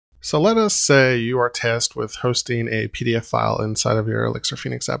So let us say you are tasked with hosting a PDF file inside of your Elixir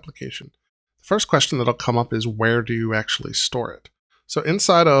Phoenix application. The first question that'll come up is, where do you actually store it? So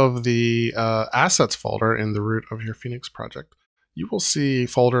inside of the assets folder in the root of your Phoenix project, you will see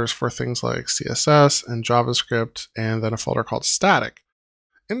folders for things like CSS and JavaScript, and then a folder called static.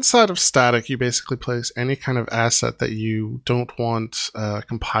 Inside of static, you basically place any kind of asset that you don't want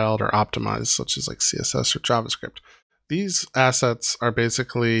compiled or optimized, such as like CSS or JavaScript. These assets are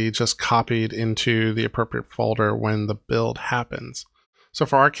basically just copied into the appropriate folder when the build happens. So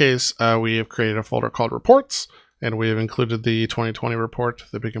for our case, we have created a folder called reports, and we have included the 2020 report,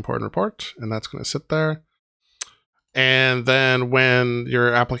 the big important report, and that's going to sit there. And then when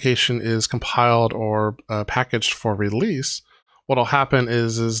your application is compiled or packaged for release, what'll happen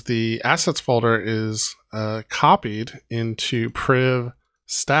is the assets folder is copied into priv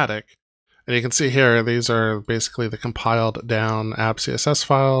static. And you can see here, these are basically the compiled down app CSS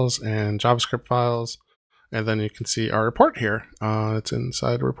files and JavaScript files. And then you can see our report here. It's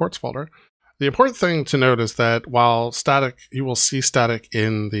inside the reports folder. The important thing to note is that while static, you will see static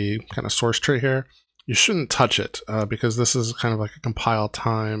in the kind of source tree here, you shouldn't touch it because this is kind of like a compile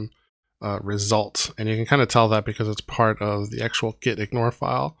time result. And you can kind of tell that because it's part of the actual git ignore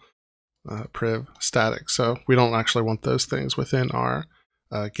file, priv static. So we don't actually want those things within our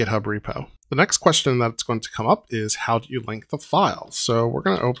GitHub repo. The next question that's going to come up is, how do you link the file? So we're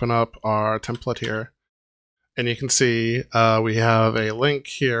going to open up our template here, and you can see we have a link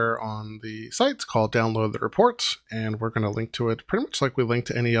here on the site called download the report, and we're going to link to it pretty much like we link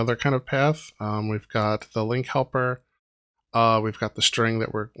to any other kind of path. We've got the link helper, we've got the string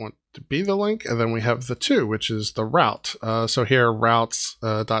that we want to be the link, and then we have the to, which is the route. So here, routes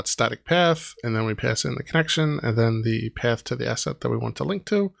dot static path, and then we pass in the connection, and then the path to the asset that we want to link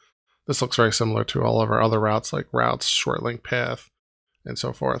to. This looks very similar to all of our other routes, like routes, short link path, and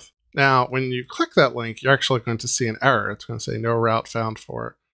so forth. Now, when you click that link, you're actually going to see an error. It's going to say no route found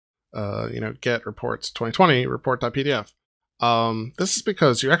for, get reports 2020 report.pdf. This is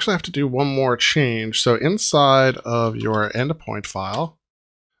because you actually have to do one more change. So inside of your endpoint file,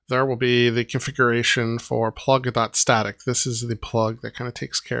 there will be the configuration for plug.static. This is the plug that kind of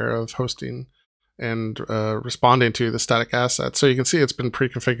takes care of hosting and responding to the static asset. So you can see it's been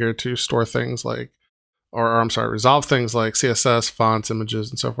pre-configured to store things like, resolve things like CSS, fonts,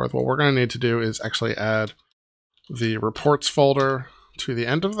 images, and so forth. What we're going to need to do is actually add the reports folder to the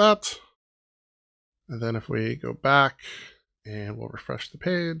end of that. And then if we go back and we'll refresh the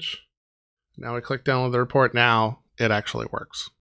page, now we click download the report, now it actually works.